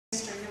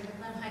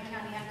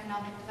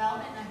economic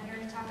development, and I'm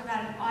here to talk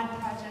about an odd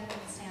project in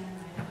Salmon,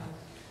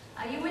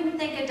 Idaho. You wouldn't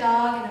think a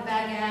dog and a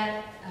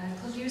baguette,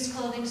 a used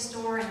clothing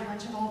store, and a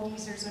bunch of old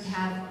geezers would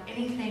have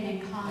anything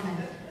in common,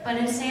 but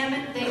in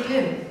Salmon, they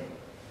do.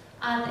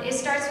 It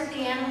starts with the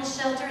animal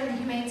shelter in the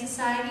Humane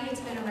Society. It's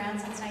been around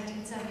since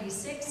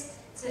 1976.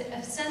 It's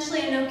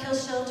essentially a no-kill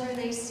shelter.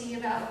 They see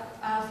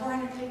about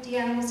 450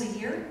 animals a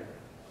year.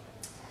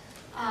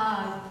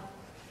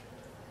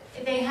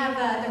 They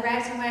have the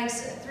Rags and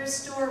Wags thrift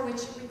store,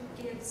 which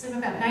gives them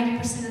about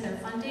 90% of their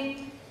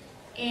funding.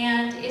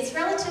 And it's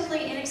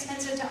relatively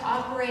inexpensive to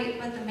operate,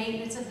 but the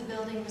maintenance of the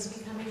building was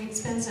becoming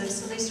expensive,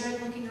 so they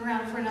started looking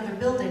around for another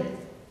building.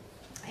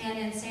 And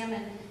in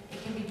Salmon,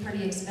 it can be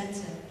pretty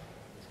expensive.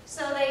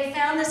 So they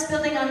found this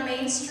building on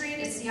Main Street.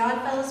 It's the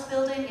Oddfellows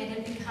building. It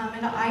had become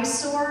an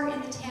eyesore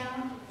in the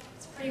town.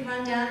 It's pretty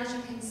run down, as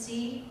you can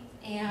see.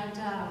 And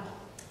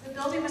the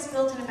building was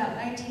built in about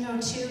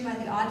 1902 by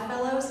the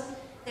Oddfellows.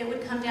 They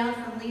would come down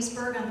from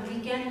Leesburg on the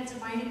weekend. It's a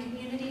mining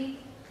community.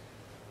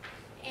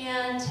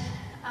 And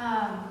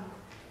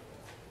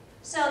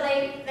so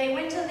they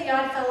went to the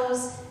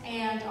Oddfellows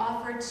and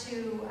offered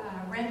to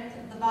rent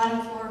the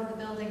bottom floor of the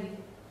building.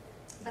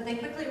 But they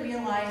quickly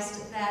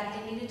realized that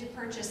they needed to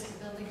purchase the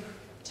building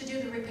to do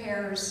the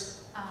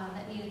repairs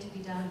that needed to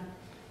be done.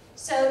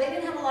 So they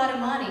didn't have a lot of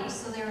money,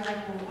 so they were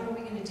like, well, what are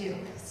we going to do?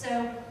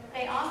 So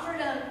they offered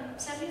them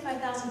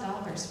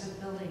 $75,000 for the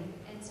building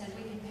and said,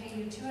 we can pay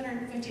you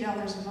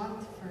 $250 a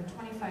month for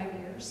 25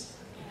 years,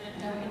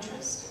 no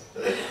interest.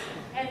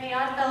 And the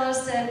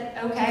Oddfellows said,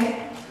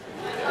 okay.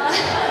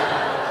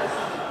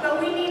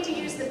 But we need to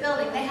use the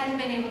building. They hadn't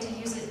been able to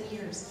use it in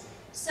years.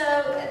 So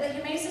the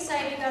Humane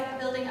Society got the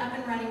building up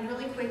and running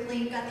really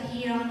quickly, got the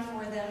heat on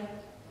for them.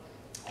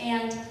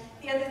 And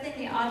the other thing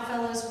the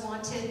Oddfellows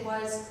wanted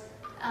was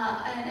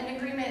an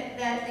agreement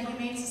that the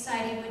Humane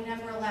Society would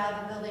never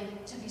allow the building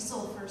to be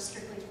sold for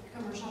strictly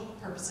commercial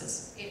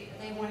purposes.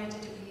 They wanted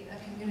it to be a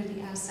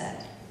community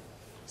asset.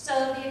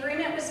 So the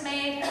agreement was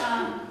made.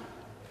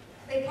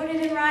 They put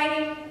it in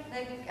writing.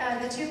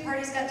 The two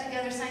parties got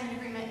together, signed an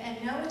agreement,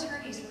 and no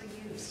attorneys were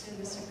used in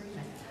this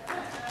agreement.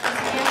 It's a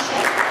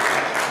handshake.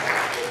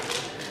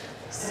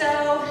 So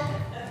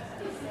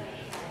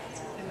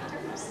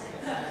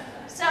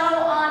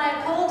on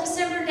a cold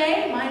December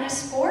day,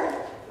 -4,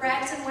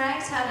 Rags and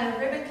Wags had a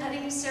ribbon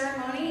cutting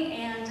ceremony,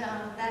 and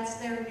that's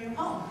their new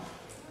home.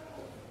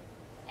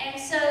 And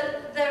so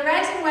the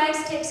Rags and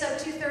Wags takes up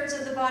 2/3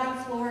 of the bottom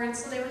floor, and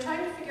so they were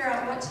trying to figure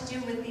out what to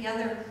do with the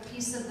other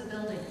piece of the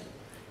building.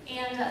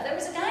 And there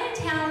was a guy in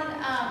town,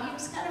 he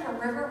was kind of a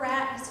river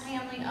rat. His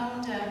family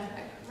owned a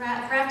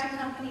rafting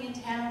company in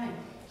town, and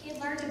he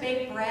had learned to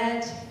bake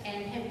bread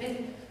and had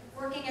been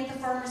working at the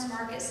farmer's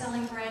market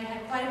selling bread,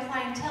 had quite a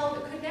clientele,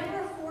 but could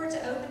never afford to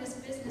open his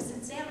business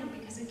in Salmon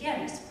because,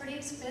 again, it's pretty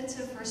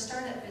expensive for a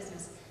startup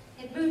business.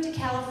 He'd moved to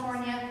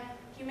California.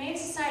 Humane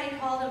Society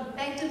called him,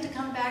 begged him to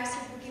come back, said,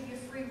 we'll give you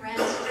free rent,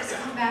 just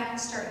come back and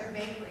start your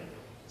bakery.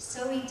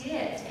 So he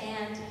did,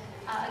 and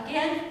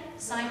again,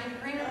 signed an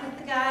agreement with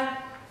the guy.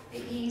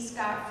 He's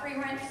got free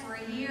rent for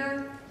a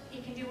year.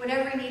 He can do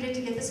whatever he needed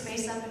to get the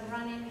space up and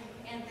running.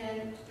 And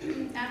then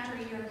after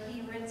a year,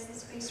 he rents the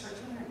space for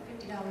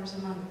 $250 a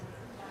month.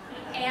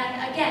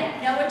 And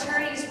again, no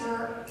attorneys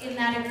were in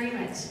that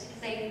agreement.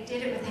 They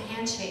did it with a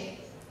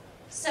handshake.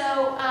 So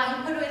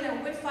he put in a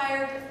wood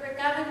fire.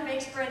 Gavin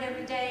bakes bread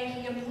every day.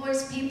 He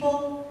employs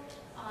people.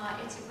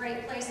 It's a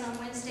great place on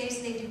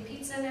Wednesdays. They do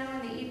pizza now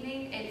in the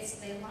evening.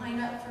 They line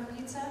up for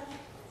pizza.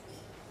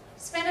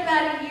 Spent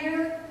about a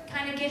year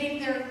kind of getting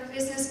their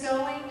business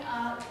going.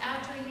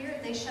 After a year,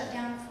 they shut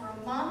down for a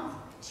month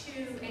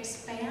to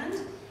expand,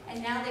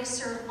 and now they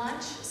serve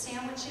lunch,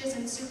 sandwiches,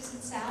 and soups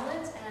and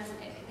salads, and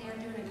they're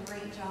doing a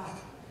great job.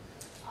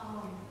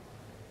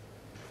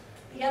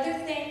 The other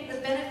thing, the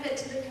benefit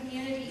to the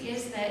community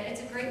is that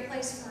it's a great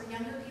place for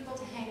younger people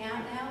to hang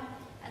out now,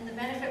 and the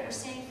benefit we're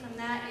seeing from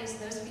that is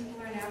those people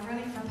are now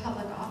running for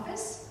public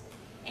office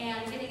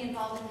and getting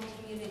involved in the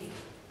community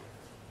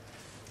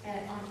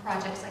on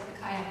projects like the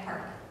kayak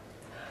park.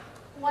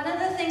 One of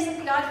the things that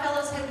the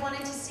Oddfellows had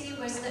wanted to see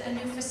was that a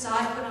new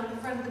facade put on the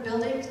front of the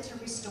building to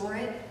restore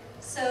it.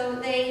 So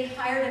they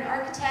hired an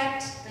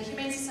architect, the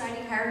Humane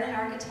Society hired an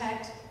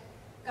architect,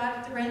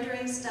 got the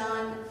renderings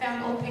done,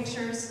 found old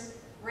pictures,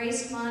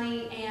 raised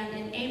money, and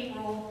in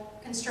April,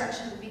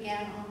 construction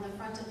began on the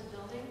front of the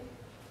building.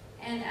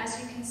 And as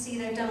you can see,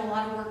 they've done a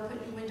lot of work,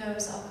 putting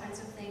windows, all kinds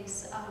of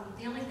things.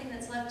 The only thing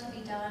that's left to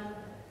be done,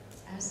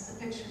 as the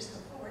pictures go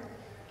forward,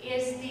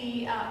 is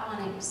the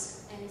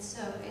awnings. And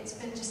so it's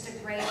been just a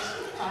great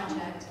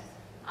project.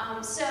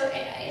 So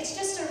it's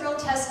just a real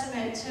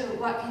testament to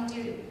what can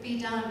be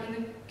done in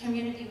a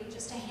community with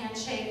just a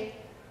handshake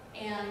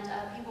and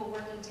people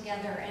working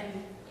together. And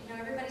you know,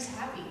 everybody's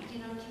happy. You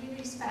know,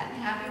 community's fat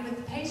and happy with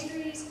the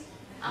pastries.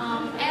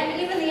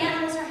 And even the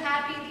animals are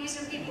happy.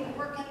 These are people who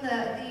work in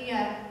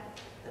the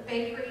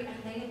bakery, and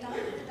they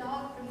adopted the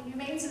dog from the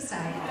Humane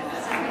Society.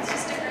 So it's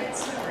just a great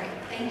story.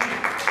 Thank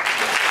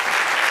you.